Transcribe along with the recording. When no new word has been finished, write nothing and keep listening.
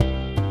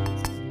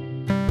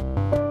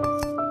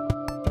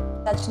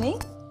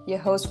Rajni, your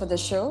host for the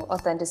show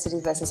Authenticity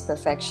versus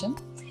Perfection,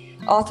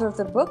 author of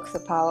the book The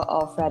Power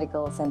of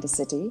Radical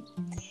Authenticity,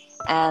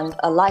 and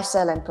a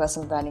lifestyle and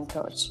personal branding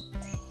coach.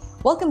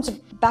 Welcome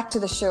back to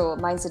the show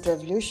Mindset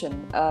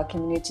Revolution, a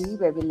community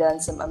where we learn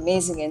some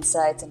amazing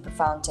insights and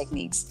profound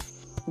techniques,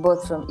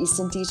 both from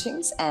Eastern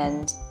teachings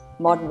and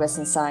modern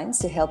Western science,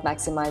 to help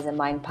maximize our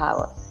mind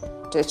power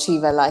to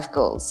achieve our life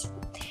goals.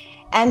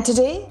 And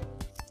today,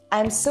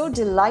 I'm so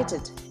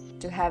delighted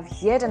to have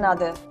yet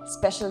another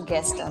special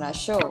guest on our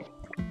show,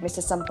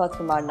 Mr. Sampath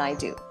Kumar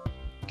Naidu.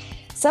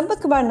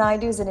 Sampath Kumar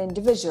Naidu is an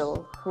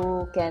individual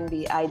who can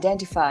be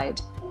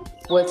identified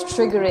with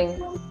triggering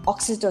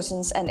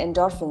oxytocins and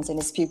endorphins in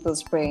his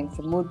pupil's brain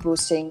for mood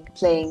boosting,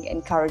 playing,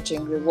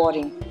 encouraging,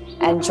 rewarding,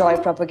 and joy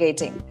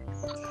propagating.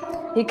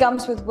 He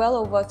comes with well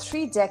over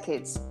 3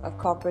 decades of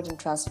corporate and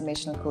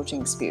transformational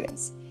coaching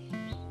experience.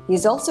 He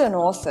is also an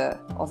author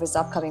of his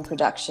upcoming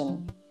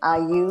production,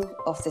 Are You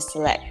of the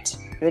Select,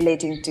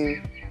 relating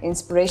to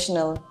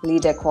inspirational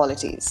leader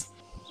qualities.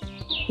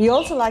 He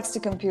also likes to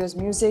compose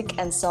music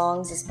and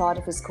songs as part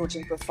of his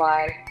coaching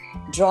profile,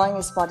 drawing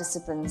his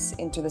participants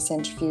into the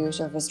centrifuge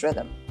of his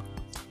rhythm.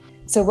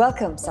 So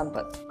welcome,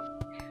 Sampath.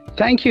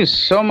 Thank you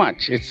so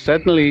much. It's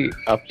certainly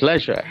a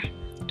pleasure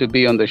to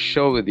be on the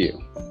show with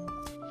you.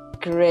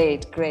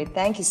 Great.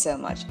 Thank you so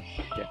much.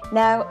 Yeah.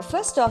 Now,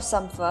 first off,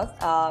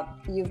 Sampath,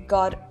 you've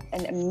got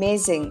an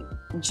amazing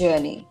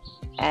journey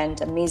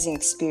and amazing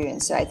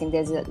experience. So I think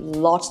there's a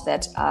lot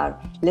that our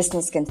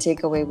listeners can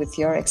take away with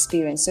your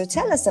experience. So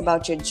tell us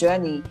about your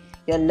journey,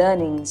 your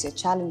learnings, your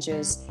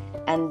challenges,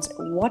 and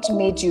what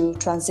made you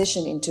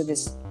transition into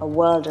this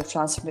world of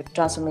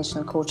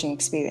transformational coaching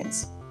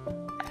experience.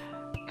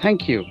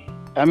 Thank you.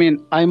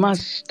 I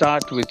must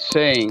start with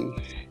saying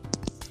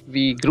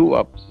we grew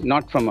up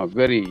not from a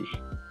very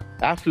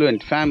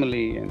affluent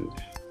family, and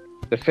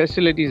the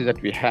facilities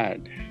that we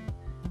had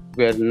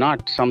were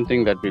not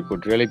something that we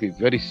could really be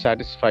very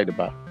satisfied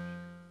about.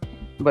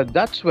 But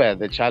that's where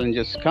the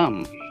challenges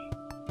come.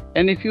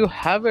 And if you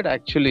have it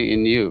actually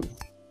in you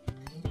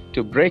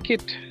to break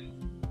it,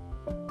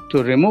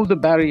 to remove the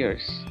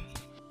barriers,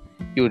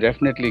 you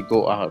definitely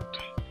go out.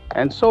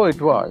 And so it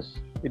was.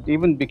 It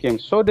even became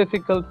so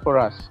difficult for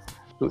us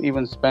to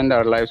even spend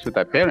our lives with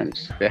our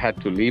parents. They had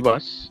to leave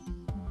us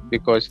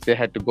because they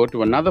had to go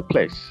to another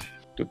place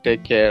to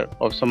take care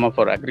of some of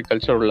our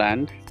agricultural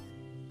land.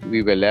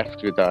 We were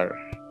left with our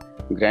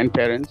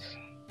grandparents,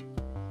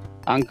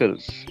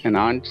 uncles and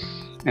aunts,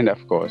 and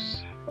of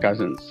course,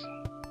 cousins.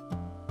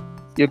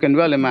 You can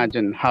well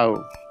imagine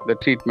how the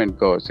treatment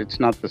goes. It's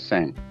not the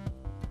same.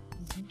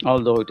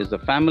 Although it is a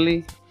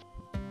family,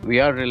 we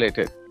are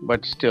related,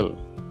 but still,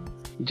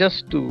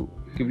 just to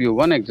give you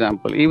one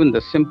example, even the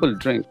simple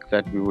drink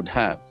that we would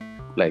have,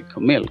 like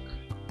milk,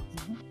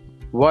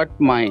 what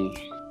my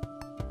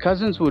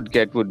cousins would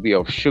get would be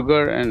of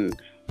sugar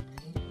and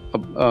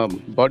a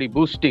body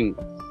boosting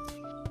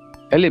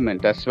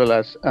element, as well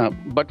as,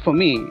 but for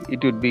me,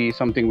 it would be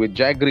something with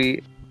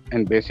jaggery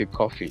and basic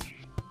coffee.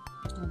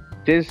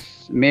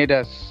 This made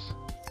us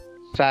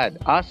sad.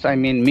 Us, I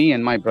mean me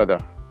and my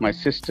brother. My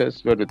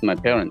sisters were with my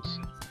parents.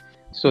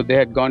 So they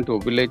had gone to a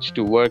village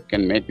to work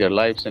and make their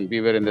lives, and we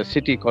were in the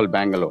city called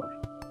Bangalore.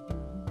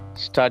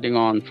 Starting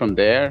on from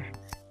there,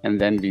 and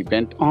then we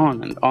went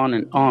on and on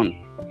and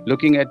on,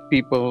 looking at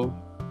people,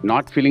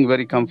 not feeling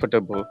very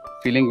comfortable,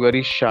 feeling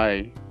very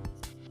shy.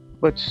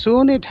 But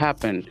soon it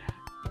happened.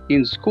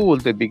 In school,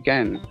 they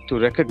began to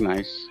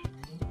recognize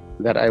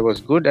that I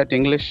was good at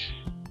English,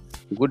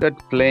 good at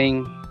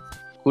playing,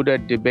 good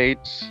at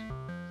debates,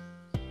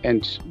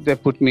 and they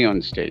put me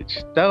on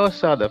stage.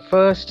 Those are the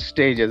first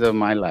stages of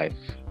my life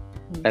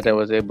that I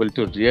was able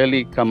to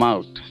really come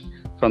out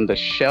from the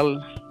shell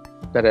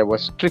that I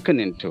was stricken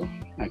into,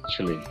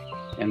 actually.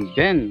 And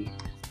then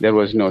there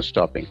was no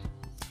stopping.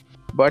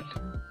 But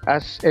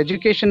as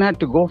education had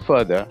to go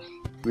further,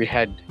 we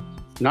had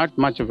not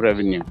much of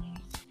revenue.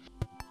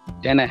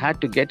 Then I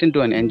had to get into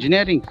an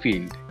engineering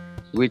field,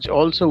 which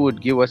also would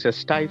give us a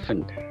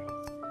stipend.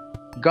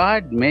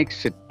 God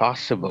makes it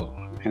possible,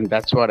 and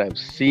that's what I've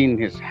seen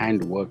His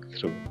hand work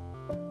through.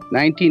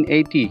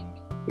 1980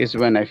 is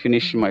when I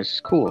finished my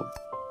school,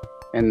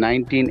 and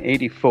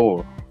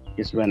 1984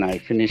 is when I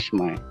finished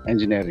my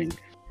engineering.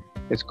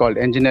 It's called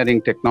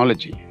engineering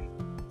technology.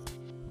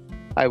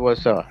 I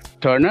was a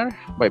turner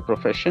by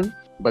profession,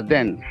 but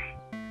then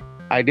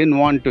I didn't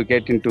want to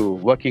get into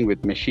working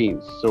with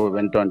machines, so I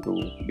went on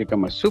to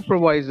become a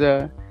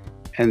supervisor,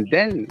 and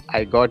then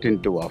I got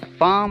into a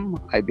farm.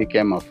 I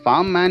became a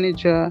farm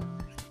manager.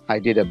 I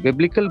did a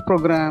biblical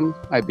program.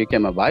 I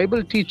became a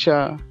Bible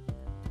teacher.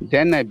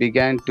 Then I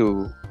began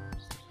to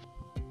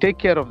take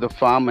care of the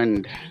farm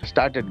and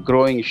started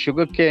growing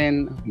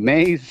sugarcane,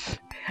 maize.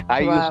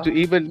 I used to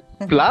even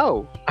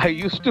plow. I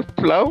used to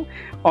plow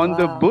on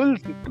the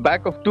bulls,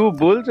 back of 2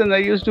 bulls, and I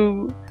used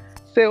to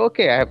say,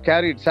 okay, I have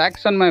carried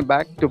sacks on my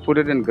back to put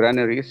it in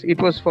granaries. It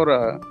was for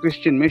a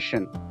Christian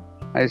mission.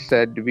 I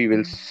said, we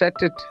will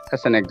set it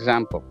as an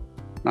example,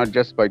 not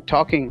just by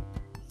talking,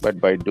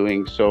 but by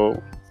doing so.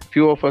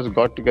 Few of us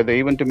got together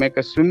even to make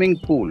a swimming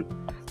pool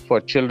for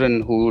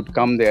children who would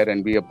come there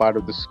and be a part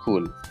of the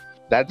school.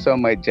 That's how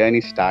my journey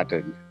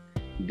started.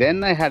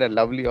 Then I had a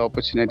lovely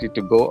opportunity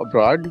to go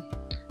abroad,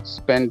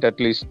 spent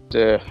at least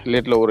a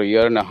little over a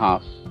year and a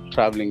half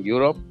traveling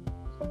Europe,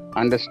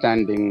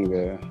 understanding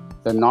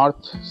the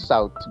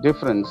north-south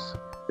difference,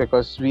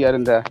 because we are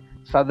in the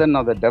southern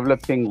of the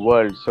developing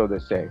world, so they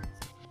say.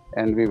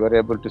 And we were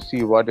able to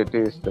see what it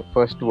is the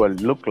first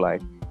world looked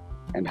like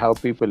and how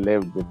people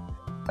lived with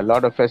a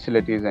lot of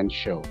facilities and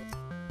show.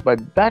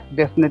 But that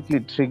definitely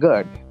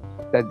triggered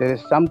that there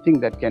is something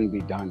that can be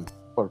done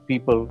for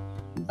people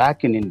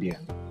back in India.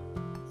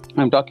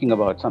 I'm talking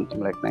about something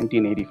like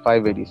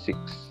 1985, 86.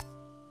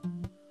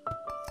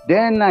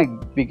 Then I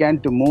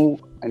began to move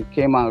and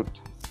came out.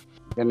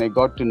 Then I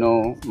got to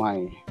know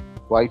my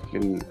wife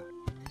in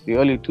the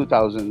early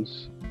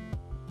 2000s.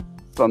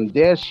 From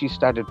there, she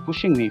started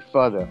pushing me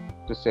further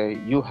to say,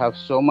 you have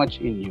so much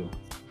in you.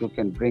 You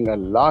can bring a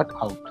lot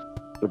out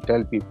to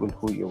tell people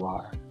who you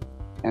are.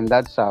 And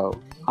that's how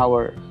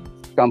our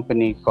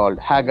company called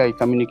Haggai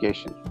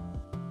Communication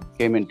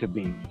came into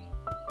being.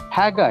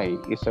 Haggai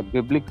is a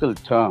biblical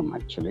term,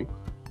 actually.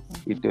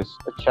 It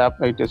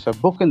is a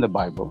book in the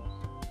Bible.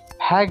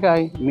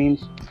 Haggai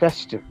means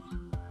festive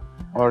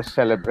or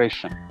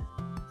celebration.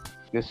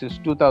 This is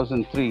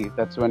 2003.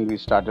 That's when we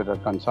started our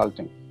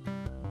consulting.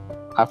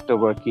 After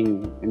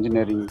working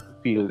engineering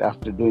field,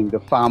 after doing the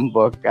farm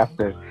work,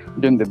 after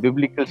doing the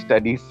biblical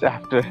studies,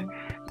 after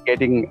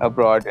getting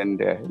abroad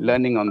and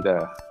learning on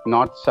the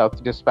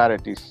north-south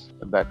disparities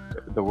that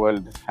the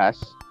world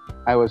has,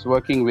 I was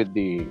working with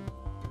the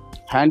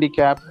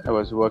handicapped, I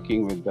was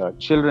working with the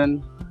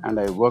children, and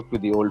I worked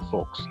with the old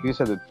folks.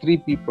 These are the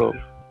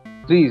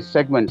three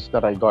segments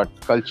that I got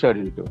cultured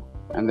into.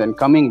 And then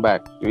coming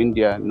back to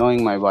India,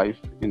 knowing my wife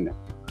in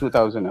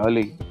 2000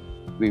 early,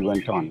 we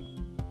went on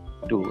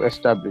to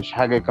establish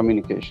Haggai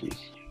Communications.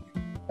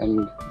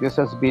 And this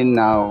has been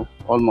now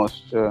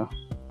almost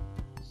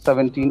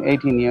 17,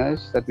 18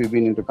 years that we've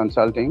been into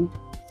consulting.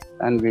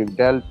 And we've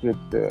dealt with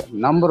a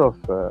number of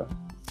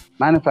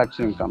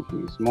manufacturing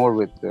companies, more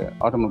with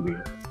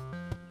automobile,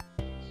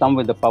 some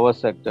with the power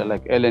sector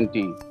like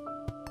L&T.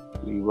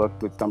 We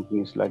worked with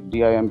companies like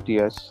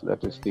DIMTS,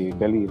 that is the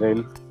Delhi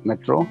Rail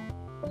Metro.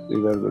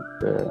 We were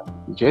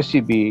with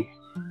JCB,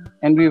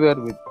 and we were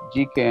with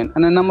GKN,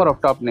 and a number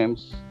of top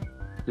names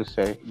to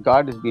say.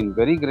 God has been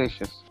very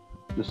gracious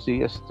to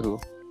see us through.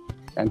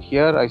 And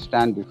here I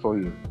stand before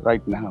you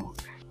right now,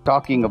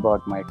 talking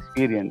about my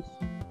experience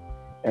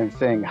and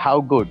saying how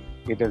good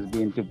it has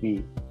been to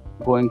be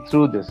going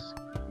through this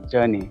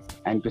journey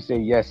and to say,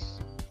 yes,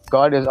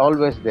 God is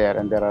always there,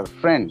 and there are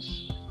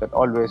friends that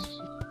always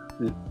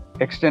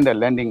extend a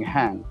lending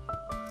hand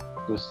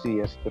to see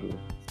us through.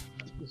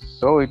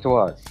 So it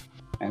was,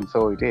 and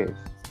so it is.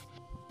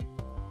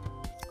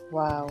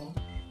 Wow.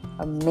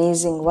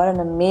 Amazing. What an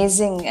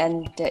amazing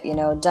and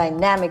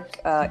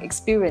dynamic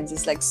experience.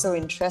 It's like so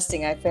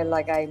interesting. I felt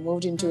like I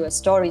moved into a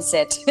story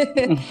set.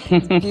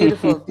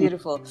 Beautiful,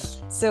 beautiful.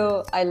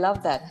 So I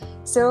love that.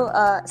 So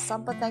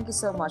Sampath, thank you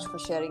so much for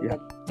sharing that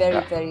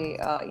very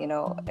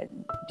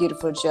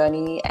beautiful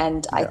journey.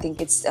 And I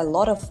think it's a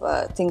lot of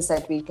things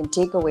that we can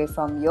take away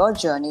from your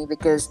journey,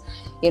 because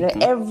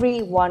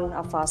every one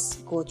of us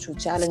go through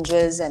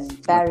challenges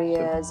and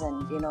barriers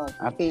and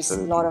face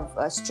a lot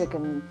of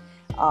stricken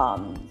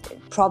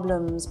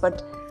problems.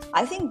 But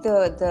I think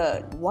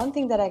the one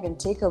thing that I can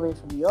take away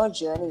from your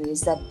journey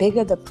is that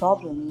bigger the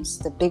problems,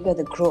 the bigger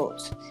the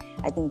growth.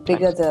 I think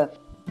bigger the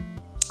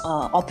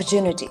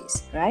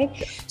opportunities, right?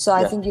 So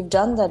I think you've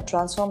done that,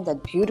 transformed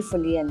that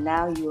beautifully, and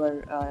now you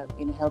are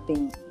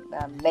helping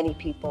many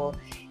people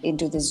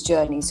into this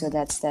journey. So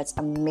that's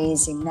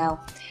amazing.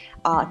 Now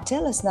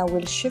tell us, now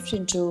we'll shift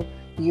into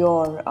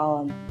your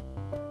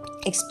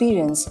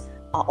experience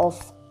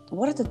of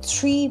what are the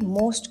three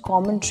most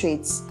common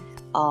traits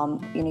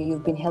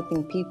you've been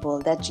helping people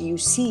that you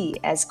see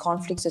as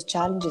conflicts or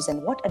challenges,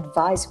 and what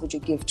advice would you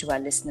give to our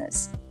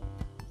listeners?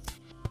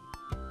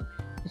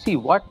 See,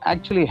 what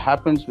actually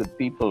happens with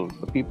people,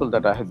 the people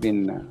that I have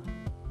been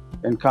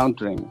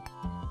encountering,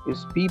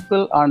 is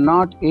people are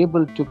not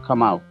able to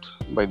come out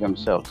by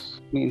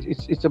themselves. I mean,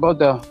 it's about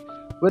the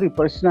very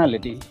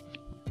personality.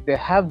 They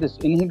have this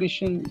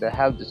inhibition, they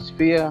have this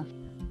fear,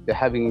 they're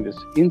having this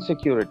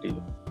insecurity,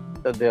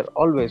 that they're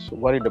always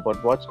worried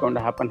about what's going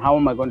to happen, how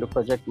am I going to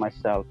project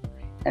myself.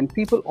 And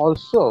people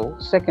also,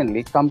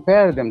 secondly,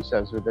 compare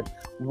themselves with it.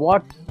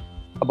 What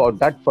about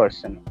that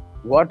person?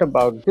 What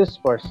about this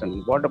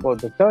person? What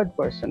about the third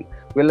person?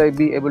 Will I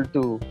be able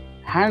to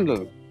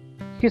handle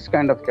his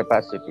kind of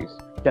capacities?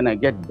 Can I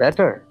get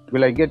better?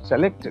 Will I get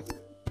selected?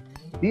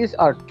 These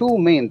are two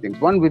main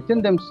things, one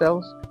within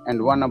themselves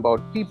and one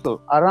about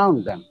people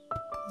around them.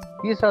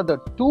 These are the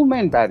two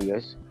main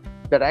barriers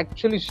that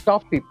actually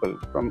stop people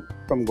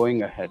from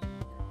going ahead.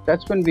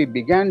 That's when we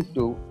began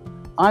to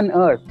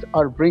unearth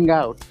or bring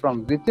out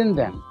from within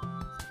them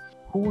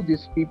who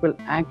these people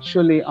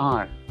actually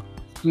are.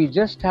 We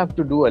just have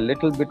to do a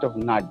little bit of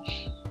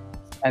nudge,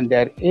 and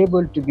they're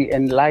able to be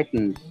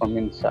enlightened from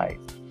inside.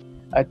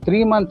 A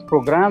 3-month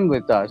program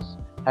with us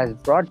has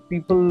brought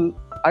people,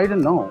 I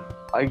don't know,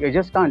 I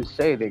just can't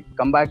say. They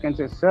come back and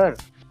say, sir,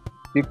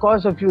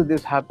 because of you,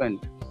 this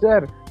happened.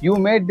 Sir, you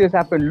made this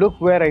happen. Look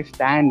where I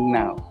stand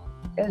now.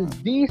 And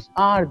these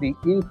are the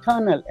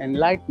internal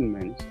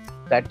enlightenments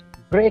that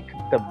break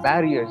the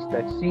barriers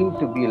that seem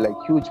to be like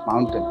huge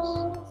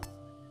mountains.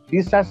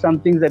 These are some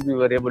things that we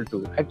were able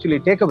to actually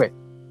take away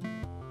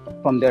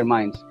from their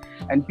minds.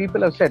 And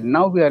people have said,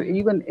 now we are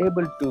even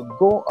able to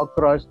go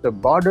across the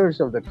borders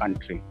of the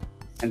country.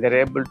 And they're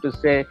able to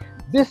say,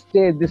 this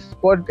day, this is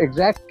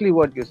exactly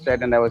what you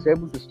said. And I was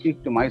able to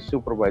speak to my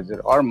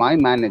supervisor or my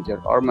manager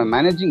or my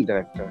managing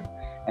director.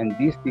 And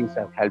these things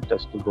have helped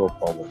us to go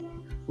forward.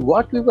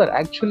 What we were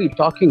actually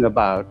talking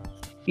about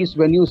is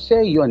when you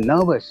say you're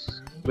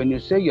nervous, when you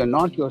say you're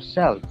not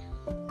yourself,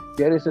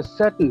 there is a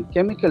certain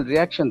chemical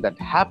reaction that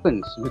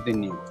happens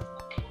within you.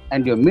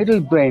 And your middle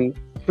brain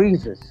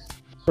freezes.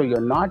 So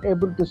you're not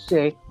able to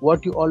say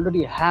what you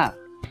already have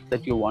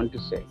that you want to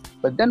say.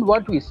 But then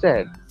what we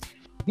said,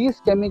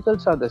 these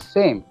chemicals are the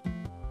same,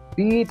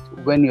 be it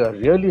when you're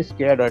really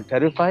scared or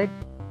terrified,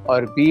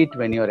 or be it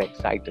when you're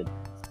excited.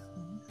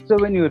 So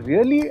when you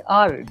really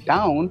are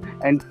down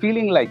and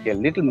feeling like a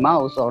little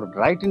mouse or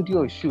right into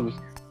your shoes,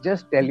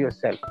 just tell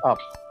yourself up.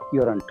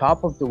 You're on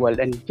top of the world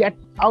and get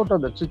out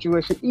of the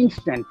situation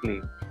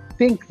instantly.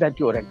 Think that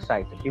you're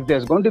excited. If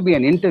there's going to be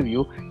an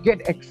interview,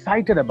 get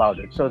excited about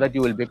it so that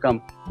you will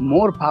become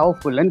more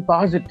powerful and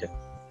positive.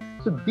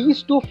 So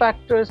these two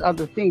factors are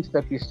the things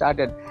that we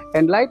started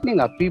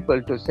enlightening our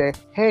people to say,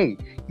 hey,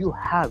 you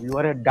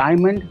are a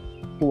diamond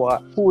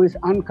who is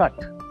uncut.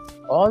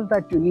 All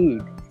that you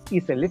need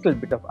is a little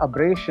bit of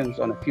abrasions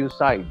on a few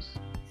sides,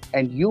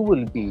 and you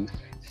will be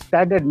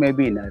studded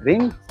maybe in a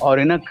ring or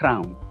in a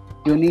crown.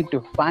 You need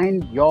to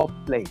find your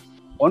place.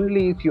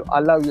 Only if you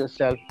allow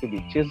yourself to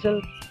be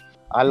chiseled,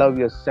 allow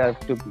yourself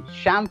to be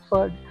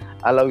chamfered,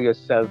 allow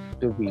yourself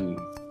to be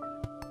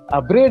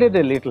abraded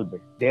a little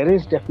bit. There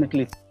is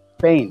definitely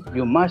pain.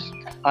 You must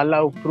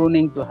allow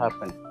pruning to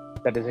happen.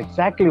 That is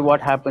exactly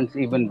what happens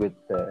even with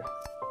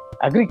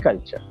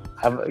agriculture,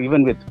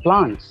 even with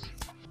plants.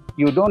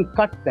 You don't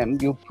cut them,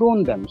 you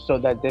prune them so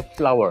that they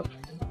flower,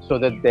 so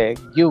that they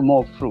give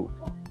more fruit.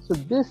 So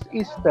this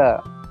is the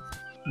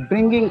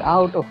bringing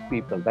out of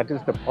people. That is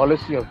the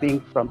policy of being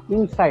from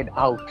inside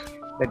out,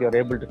 that you're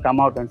able to come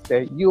out and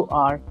say, you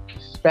are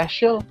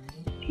special,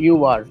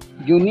 you are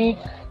unique.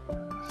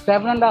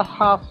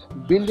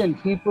 7.5 billion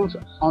people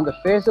on the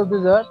face of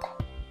this earth,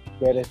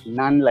 there is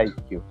none like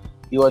you.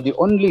 You are the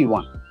only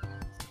one.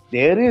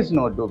 There is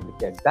no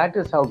duplicate. That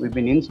is how we've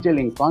been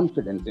instilling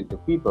confidence into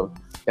people,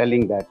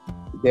 telling that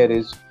there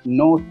is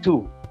no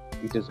two,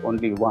 it is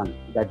only one,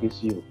 that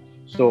is you.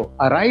 So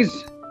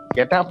arise,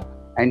 get up,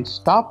 and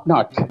stop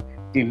not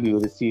till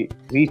you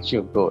reach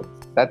your goal.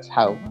 That's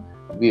how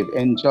we've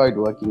enjoyed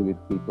working with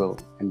people,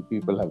 and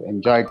people have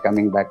enjoyed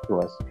coming back to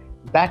us.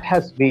 That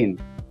has been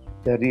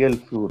the real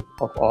fruit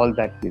of all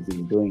that we've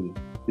been doing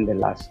in the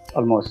last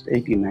almost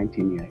 18,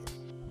 19 years.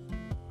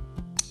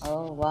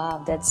 Oh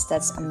wow,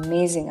 that's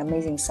amazing,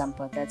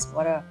 Sampath. That's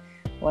what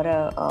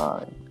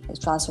a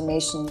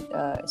transformation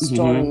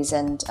stories,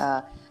 and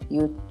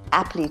you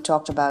aptly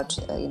talked about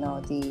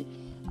the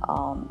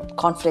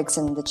conflicts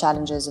and the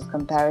challenges of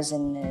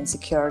comparison and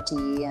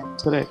insecurity,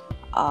 and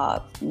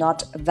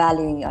not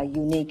valuing our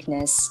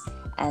uniqueness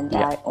and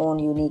our own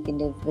unique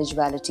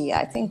individuality.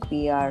 I think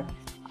we are.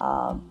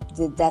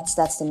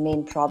 That's the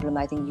main problem.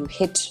 I think you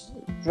hit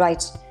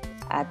right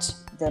at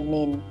the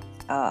main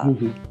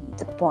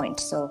the point.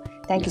 So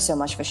thank you so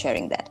much for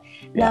sharing that.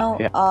 Now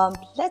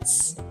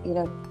let's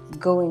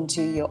go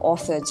into your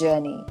author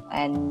journey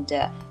and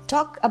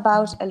talk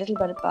about a little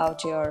bit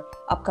about your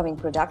upcoming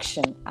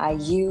production, Are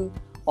You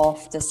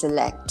of the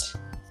Select?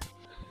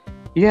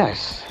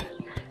 Yes,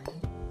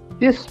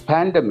 this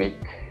pandemic,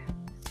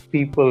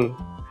 people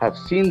have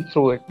seen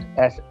through it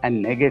as a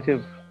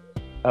negative,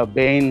 a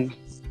bane,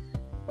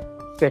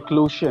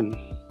 seclusion,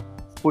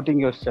 putting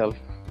yourself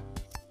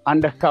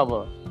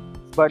undercover.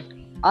 But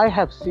I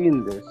have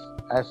seen this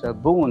as a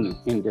boon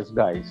in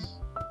disguise.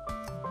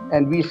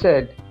 And we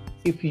said,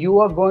 if you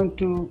are going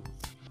to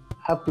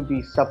have to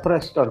be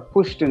suppressed or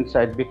pushed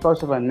inside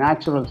because of a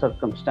natural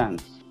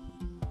circumstance,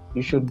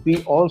 you should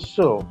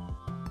also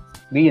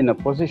be in a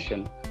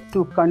position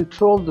to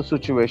control the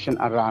situation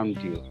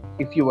around you.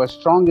 If you are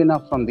strong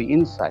enough from the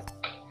inside,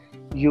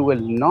 you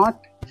will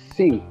not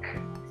sink,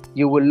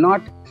 you will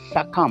not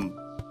succumb,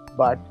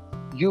 but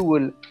you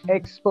will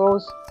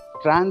expose,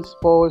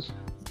 transpose,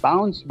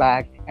 bounce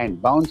back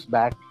and bounce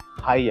back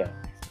higher.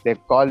 They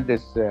call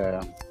this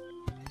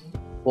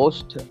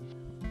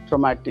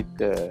post-traumatic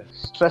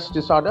stress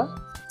disorder,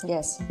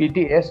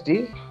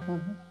 PTSD.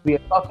 We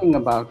are talking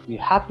about the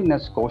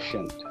happiness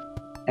quotient,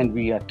 and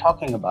we are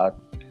talking about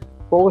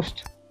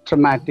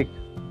post-traumatic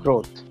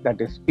growth,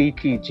 that is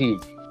PTG.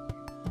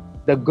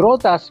 The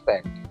growth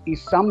aspect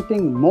is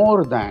something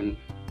more than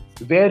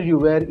where you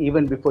were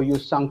even before you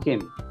sunk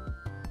in.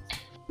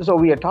 So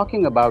we are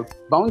talking about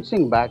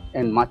bouncing back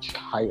and much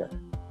higher.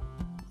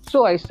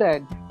 So I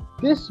said,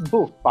 this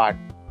book part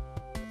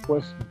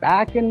was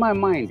back in my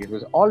mind. It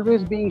was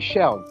always being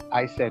shelved.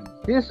 I said,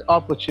 this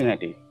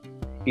opportunity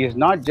is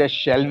not just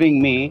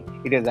shelving me,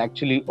 it is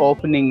actually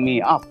opening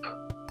me up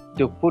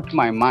to put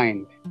my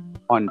mind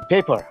on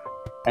paper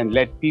and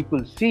let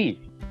people see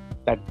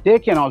that they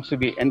can also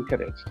be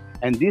encouraged.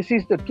 And this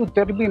is the truth.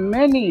 There will be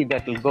many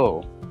that will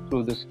go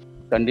through this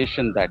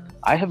condition that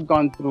I have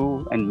gone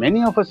through and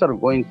many of us are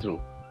going through.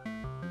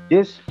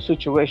 This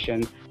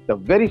situation, the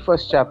very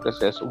first chapter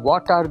says,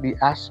 what are the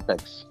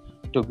aspects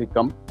to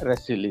become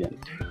resilient?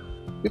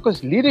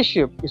 Because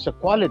leadership is a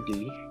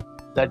quality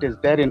that is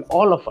there in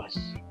all of us.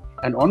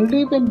 And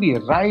only when we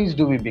rise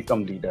do we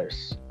become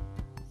leaders.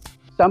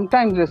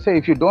 Sometimes they say,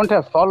 if you don't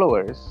have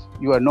followers,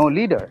 you are no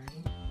leader.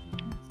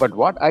 But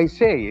what I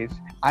say is,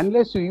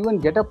 unless you even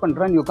get up and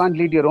run, you can't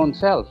lead your own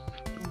self.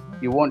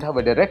 You won't have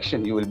a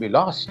direction. You will be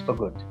lost for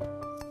good.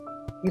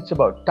 It's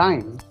about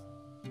time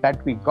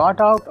that we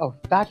got out of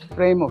that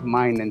frame of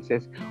mind and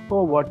says,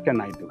 oh, what can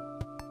I do?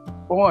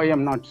 Oh, I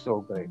am not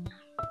so great.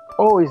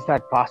 Oh, is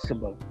that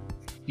possible?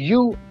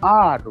 You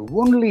are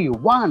only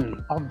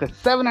one of the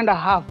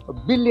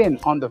 7.5 billion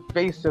on the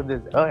face of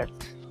this earth.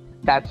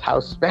 That's how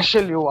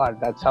special you are.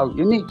 That's how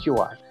unique you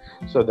are.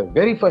 So the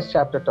very first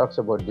chapter talks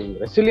about being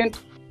resilient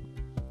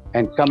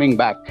and coming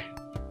back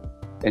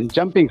and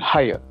jumping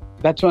higher.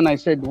 That's when I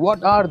said,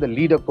 what are the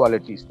leader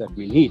qualities that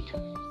we need?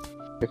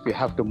 If you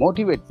have to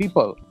motivate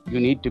people, you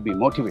need to be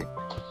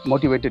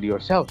motivated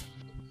yourself.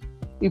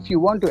 If you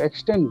want to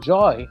extend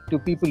joy to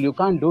people, you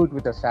can't do it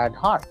with a sad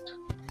heart.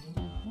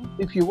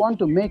 If you want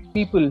to make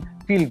people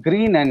feel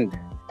green and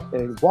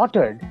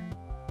watered,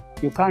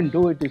 you can't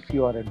do it if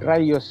you are dry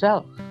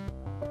yourself.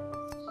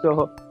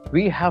 So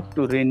we have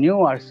to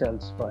renew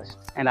ourselves first.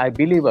 And I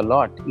believe a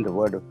lot in the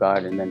Word of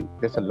God. And then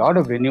there's a lot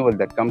of renewal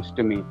that comes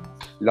to me,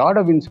 a lot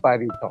of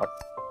inspiring thought.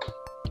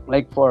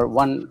 Like for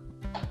one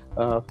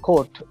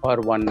quote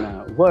or one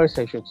verse,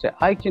 I should say,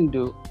 I can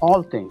do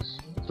all things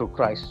through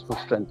Christ who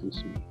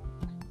strengthens me.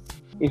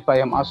 If I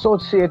am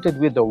associated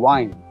with the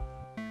vine,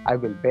 I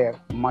will bear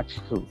much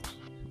fruit.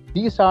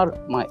 These are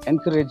my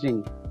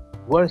encouraging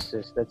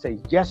verses that say,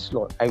 yes,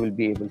 Lord, I will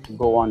be able to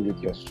go on with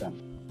your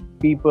strength.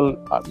 People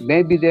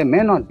may be there,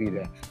 may not be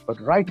there, but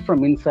right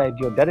from inside,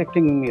 you're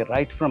directing me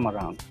right from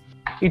around.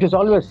 It is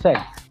always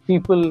said,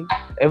 people,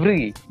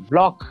 every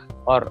block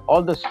or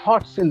all the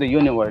spots in the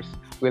universe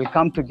will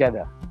come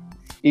together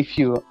if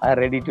you are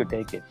ready to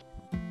take it.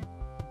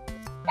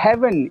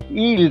 Heaven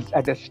yields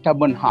at a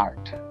stubborn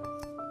heart.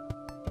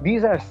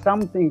 These are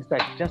some things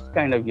that just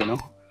kind of,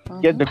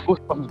 get the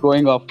goosebumps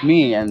going off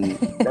me. And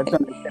that's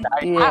when I said,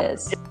 I have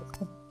to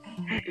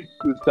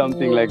do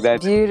something like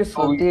that.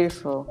 Beautiful,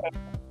 beautiful.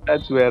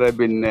 That's where I've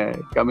been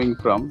coming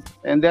from.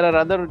 And there are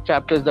other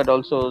chapters that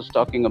also is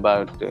talking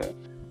about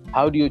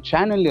how do you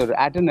channel your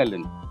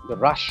adrenaline, the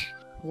rush.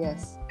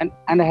 Yes. And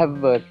I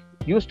have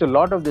used a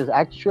lot of these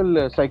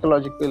actual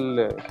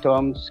psychological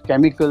terms,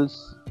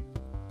 chemicals,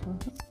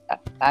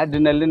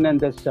 adrenaline, and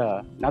there's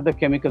another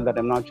chemical that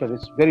I'm not sure.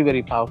 It's very,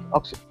 very powerful.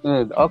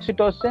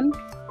 Oxytocin,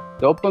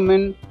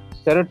 dopamine,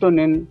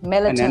 serotonin,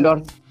 melatonin. And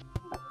endorphins.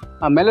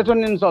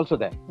 Melatonin is also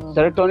there.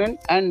 Serotonin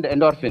and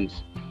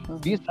endorphins.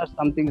 These are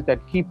some things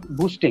that keep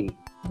boosting.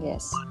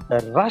 Yes.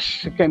 The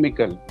rush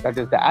chemical, that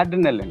is the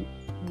adrenaline,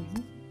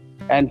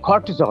 and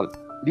cortisol.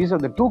 These are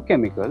the two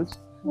chemicals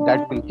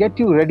that will get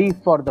you ready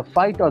for the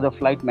fight or the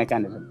flight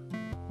mechanism.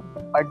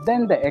 But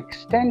then the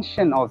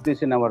extension of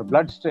this in our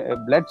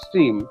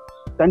bloodstream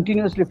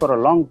continuously for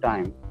a long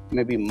time,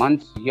 maybe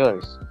months,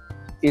 years,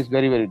 is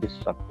very, very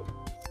destructive.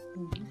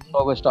 So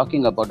I was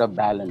talking about a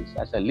balance.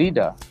 As a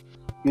leader,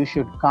 you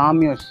should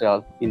calm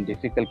yourself in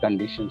difficult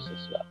conditions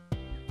as well.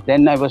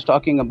 Then I was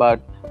talking about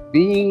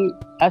being,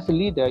 as a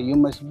leader, you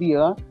must be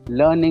a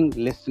learning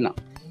listener.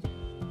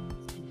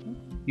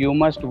 You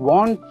must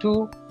want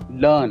to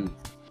learn,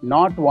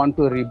 not want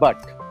to rebut.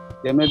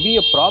 There may be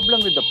a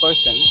problem with the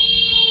person.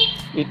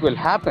 It will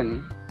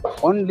happen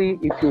only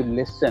if you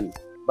listen.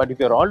 But if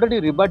you're already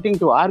rebutting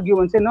to argue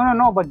and say,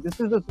 no, but this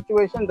is the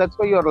situation, that's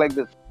why you're like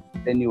this,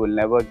 then you will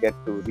never get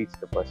to reach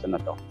the person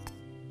at all.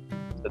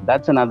 So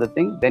that's another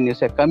thing. Then you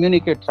say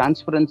communicate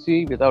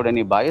transparency without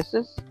any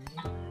biases.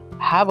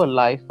 Have a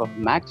life of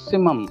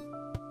maximum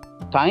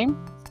time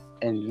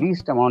and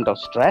least amount of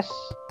stress.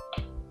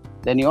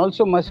 Then you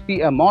also must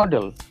be a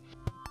model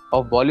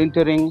of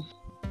volunteering,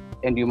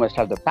 and you must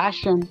have the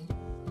passion,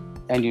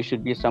 and you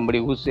should be somebody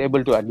who's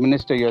able to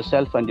administer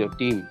yourself and your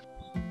team.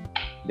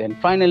 Then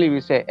finally we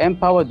say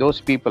empower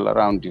those people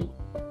around you.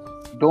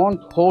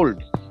 Don't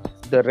hold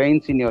the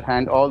reins in your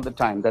hand all the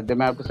time, that they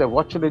may have to say,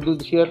 what should I do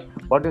here?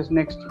 What is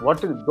next?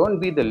 Don't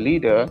be the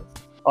leader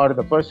or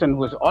the person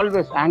who is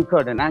always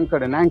anchored.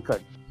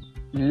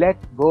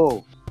 Let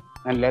go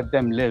and let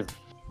them live,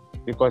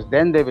 because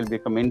then they will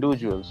become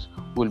individuals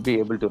who will be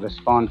able to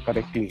respond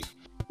correctly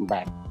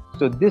back.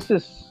 So this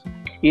is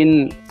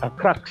in a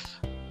crux,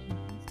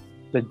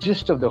 the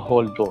gist of the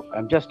whole book.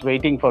 I'm just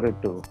waiting for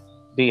it to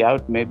be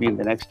out maybe in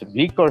the next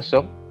week or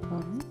so.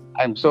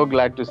 I'm so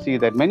glad to see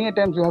that many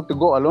times you have to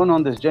go alone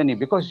on this journey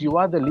because you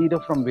are the leader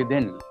from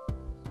within.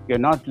 You're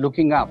not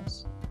looking out.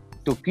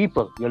 to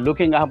people. You're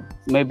looking up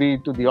maybe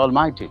to the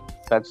Almighty.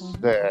 That's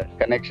the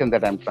connection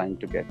that I'm trying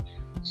to get.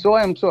 So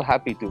I'm so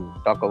happy to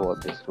talk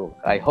about this book.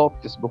 I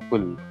hope this book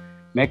will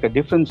make a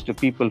difference to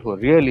people who are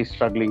really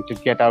struggling to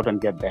get out and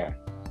get there.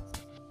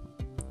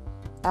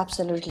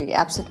 Absolutely,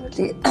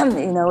 absolutely.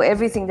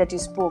 Everything that you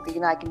spoke,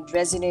 I can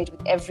resonate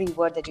with every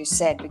word that you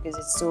said, because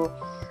it's so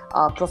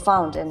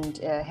profound and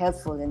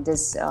helpful in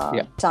this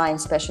time,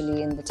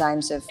 especially in the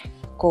times of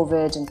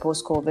COVID and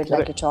post-COVID,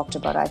 like you talked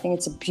about. I think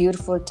it's a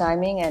beautiful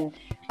timing, and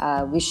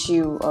wish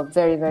you a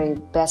very, very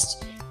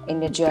best in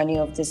the journey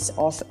of this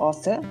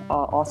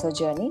author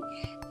journey.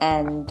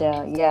 And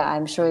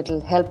I'm sure it'll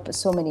help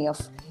so many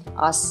of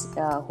us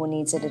who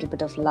needs a little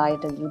bit of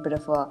light, a little bit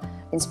of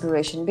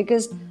inspiration,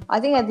 because I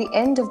think at the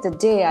end of the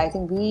day, I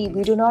think we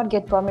do not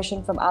get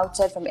permission from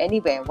outside, from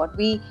anywhere. What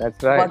we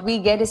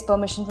get is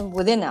permission from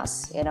within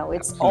us.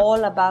 It's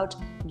all about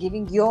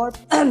giving your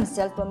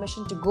self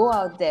permission to go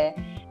out there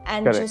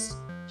and just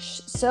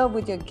serve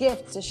with your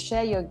gifts, just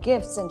share your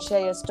gifts and share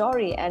your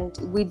story. And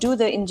we do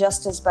the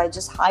injustice by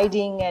just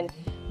hiding and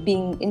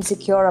being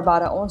insecure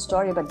about our own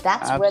story, but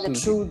that's where the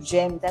true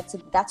gem,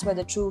 that's where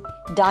the true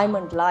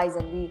diamond lies.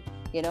 And we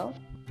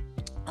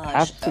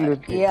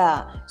absolutely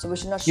so we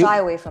should not shy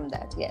away from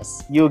that.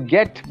 Yes, you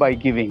get by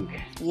giving.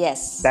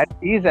 Yes, that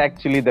is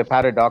actually the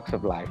paradox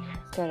of life.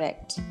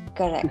 Correct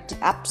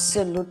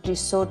Absolutely,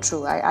 so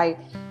true.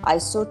 I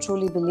so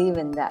truly believe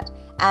in that.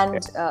 And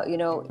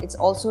it's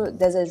also,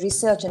 there's a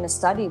research and a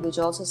study which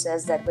also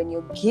says that when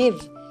you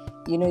give,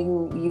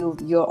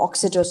 your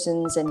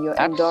oxytocins and your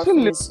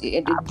endorphins,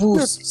 it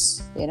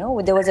boosts.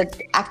 There was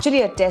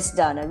actually a test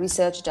done, a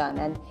research done,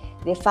 and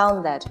they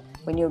found that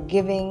when you're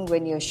giving,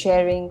 when you're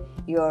sharing,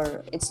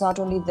 it's not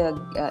only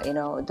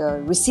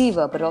the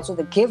receiver, but also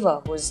the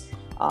giver who's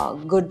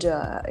good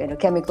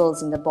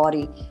chemicals in the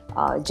body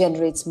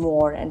generates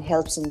more and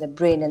helps in the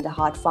brain and the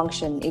heart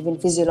function, even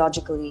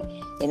physiologically,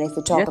 if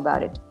you talk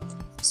about it.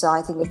 So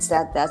I think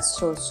that's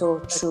so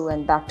true,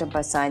 and backed up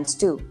by science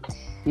too.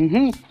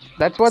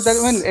 That's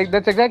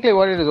exactly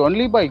what it is.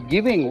 Only by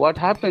giving, what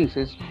happens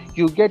is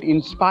you get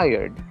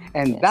inspired,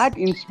 and that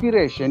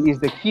inspiration is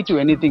the key to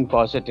anything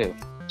positive.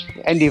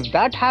 And if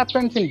that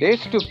happens in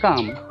days to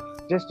come,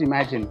 just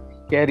imagine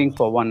caring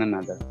for one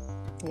another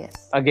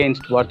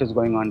against what is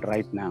going on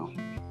right now.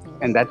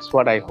 And that's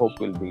what I hope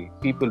will be.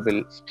 People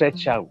will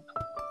stretch out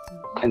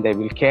and they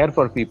will care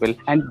for people,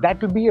 and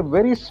that will be a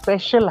very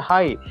special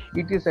high.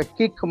 It is a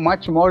kick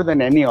much more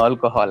than any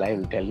alcohol, I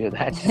will tell you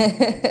that.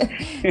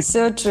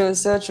 So true.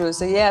 So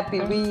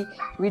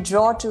we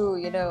draw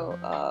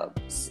to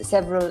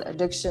several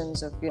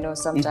addictions of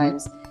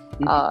sometimes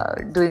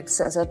doing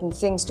certain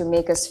things to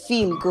make us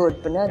feel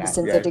good, but the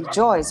synthetic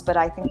joys. But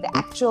I think the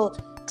actual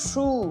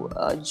true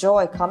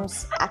joy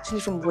comes actually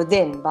from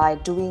within, by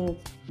doing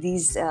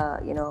these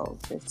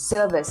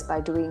service,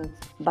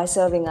 by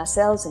serving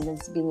ourselves, and then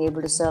being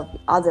able to serve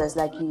others,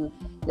 like you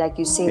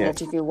say,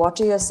 that if you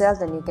water yourself,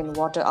 then you can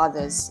water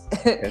others.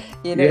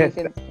 You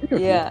can.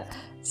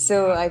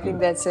 So I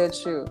think that's so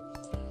true.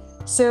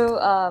 So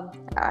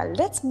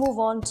let's move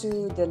on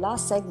to the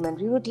last segment.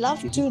 We would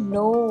love to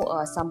know,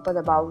 Sampath,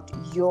 about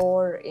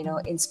your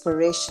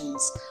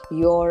inspirations,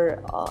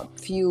 your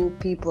few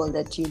people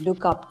that you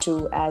look up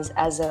to as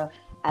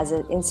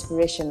an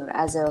inspiration, or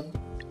as a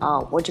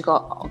what you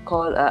call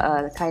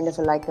kind of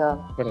like a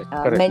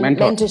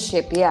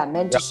mentorship.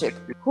 Mentorship.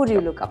 Who do you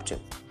look up to?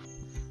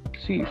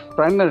 See,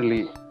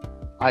 primarily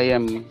I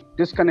am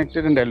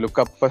disconnected and I look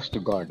up first to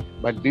God.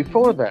 But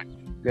before that,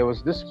 there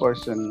was this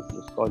person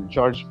who's called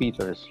George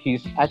Peters.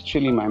 He's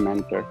actually my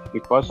mentor.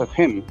 Because of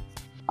him,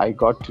 I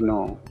got to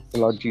know the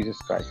Lord Jesus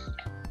Christ.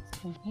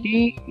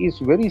 He is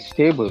very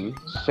stable,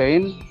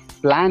 sane,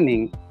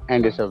 planning,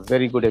 and is a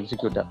very good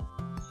executor.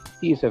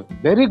 He is a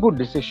very good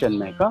decision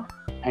maker,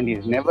 and he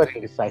is never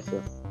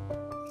indecisive.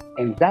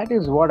 And that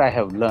is what I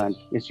have learned,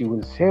 is you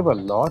will save a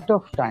lot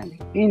of time.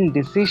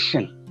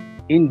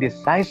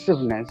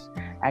 Indecisiveness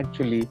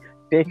actually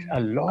takes a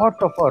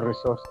lot of our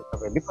resources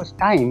away, because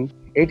time,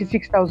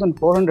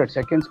 86,400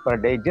 seconds per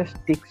day, just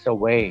ticks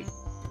away.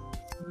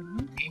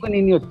 Even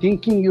in your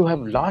thinking, you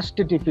have lost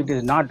it if it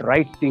is not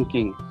right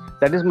thinking.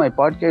 That is my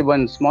podcast,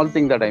 one small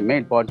thing that I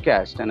made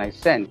podcast and I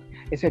sent.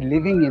 I said,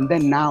 living in the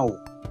now.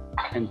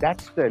 And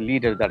that's the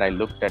leader that I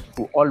looked at,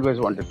 who always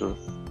wanted to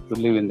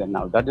live in the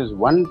now. That is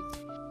one.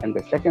 And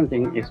the second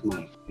thing is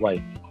my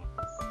wife.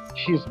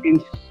 She's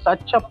been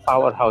such a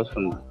powerhouse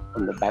from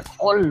the back,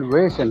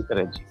 always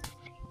encouraging,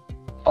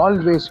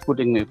 always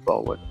putting me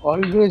forward,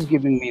 always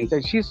giving me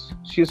insight.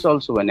 She's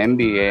also an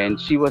MBA, and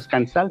she was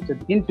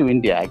consulted into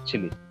India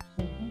actually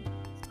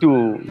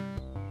to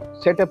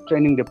set up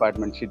training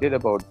departments. She did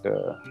about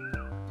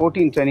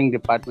 14 training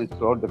departments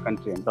throughout the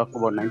country. I'm talking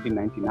about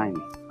 1999.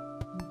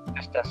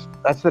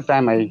 That's the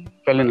time I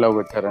fell in love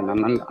with her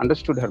and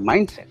understood her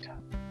mindset.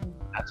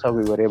 That's how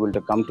we were able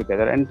to come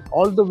together. And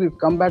although we've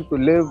come back to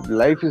live,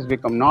 life has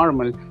become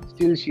normal,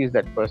 still she is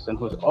that person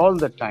who's all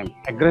the time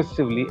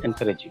aggressively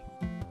encouraging.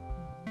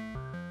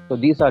 So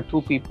these are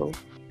two people,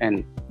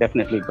 and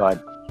definitely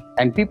God.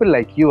 And people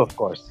like you, of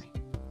course.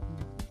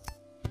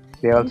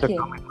 They Thank also you.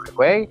 come in my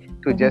way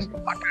to just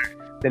water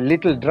the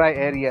little dry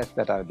areas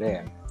that are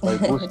there by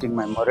boosting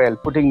my morale,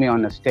 putting me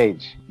on a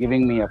stage,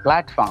 giving me a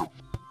platform.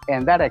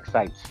 And that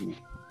excites me.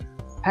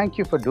 Thank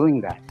you for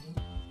doing that.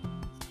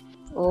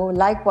 Oh,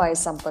 likewise,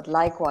 Sampath.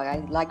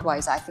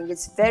 Likewise. I think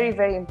it's very,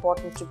 very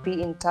important to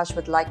be in touch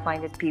with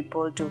like-minded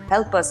people to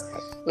help us,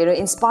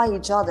 inspire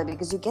each other,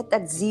 because you get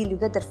that zeal, you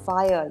get that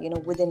fire,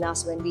 within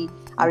us when we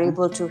are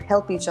able to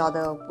help each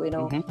other,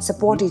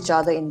 support each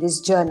other in this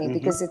journey.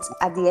 Because it's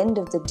at the end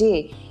of the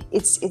day,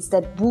 it's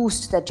that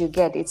boost that you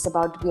get. It's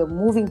about we are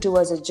moving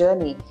towards a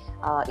journey,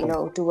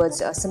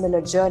 towards a similar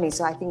journey.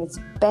 So I think it's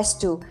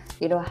best to,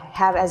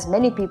 have as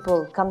many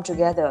people come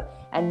together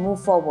and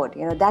move forward.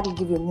 That'll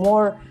give you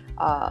more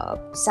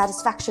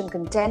satisfaction,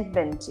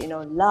 contentment,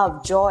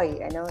 love, joy.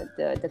 I don't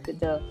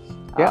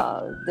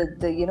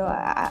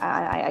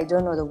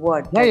know the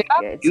word. Yeah,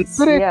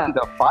 inspiration,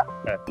 the fire,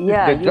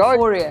 the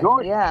euphoria.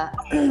 joy. Yeah.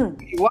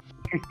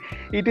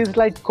 It is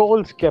like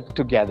coals kept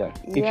together.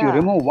 If you Yeah.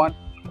 remove one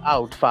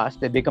out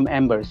fast, they become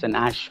embers and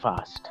ash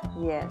fast.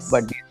 Yes.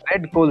 But these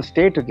red coals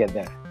stay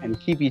together and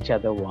keep each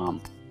other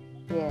warm.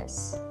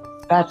 Yes.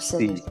 That's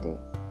Absolutely.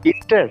 the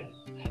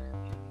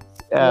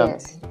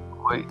Yes.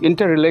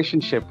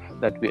 interrelationship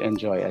that we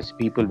enjoy as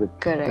people with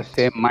Correct. the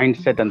same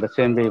mindset and the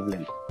same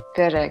wavelength.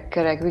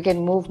 Correct. We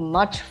can move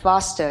much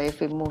faster if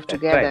we move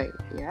together.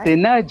 Right. Yeah.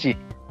 Synergy.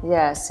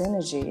 Yeah,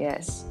 synergy.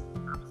 Yes.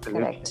 Absolutely.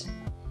 Correct.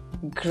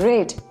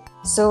 Great.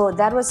 So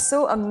that was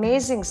so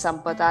amazing,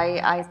 Sampath.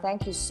 I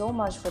thank you so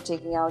much for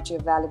taking out your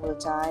valuable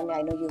time.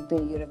 I know you're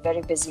a very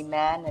busy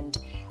man, and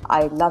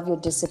I love your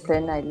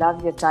discipline. I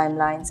love your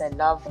timelines. I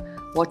love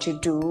what you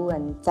do,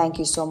 and thank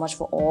you so much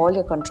for all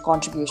your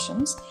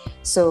contributions.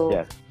 So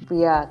Yes.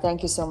 yeah,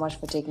 thank you so much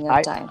for taking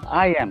out time.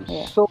 I am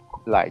so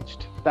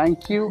obliged.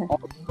 Thank you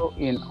also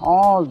in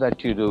all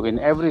that you do, in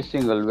every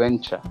single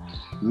venture.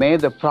 May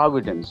the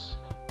providence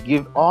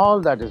give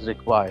all that is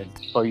required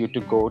for you to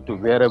go to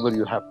wherever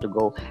you have to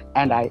go.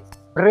 And I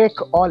break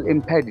all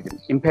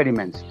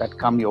impediments that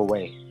come your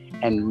way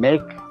and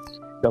make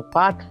the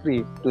path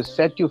free to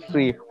set you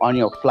free on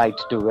your flight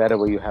to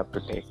wherever you have to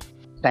take.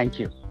 Thank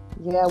you.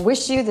 Yeah,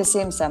 wish you the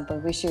same,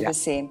 Sampath. Wish you the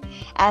same.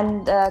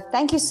 And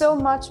thank you so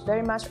much,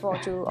 very much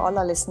to all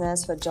our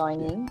listeners for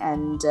joining.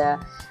 And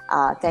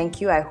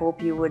thank you. I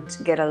hope you would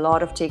get a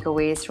lot of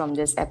takeaways from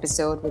this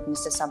episode with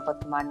Mr. Sampath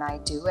Kumar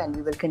Naidu. And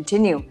we will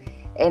continue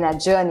in our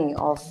journey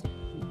of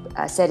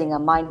setting our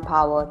mind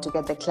power to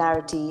get the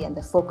clarity and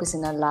the focus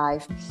in our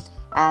life,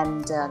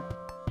 and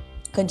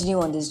continue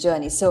on this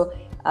journey. So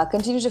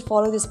continue to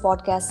follow this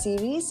podcast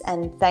series,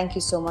 and thank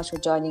you so much for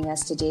joining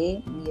us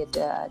today,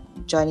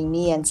 joining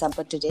me and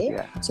Sampath today.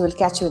 Yeah. So we'll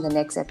catch you in the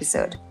next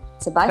episode.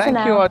 So bye Thank for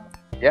now. you.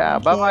 Yeah,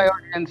 Thank bye-bye, you.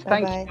 audience.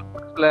 Bye-bye. Thank you.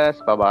 God bless.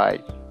 Bye-bye.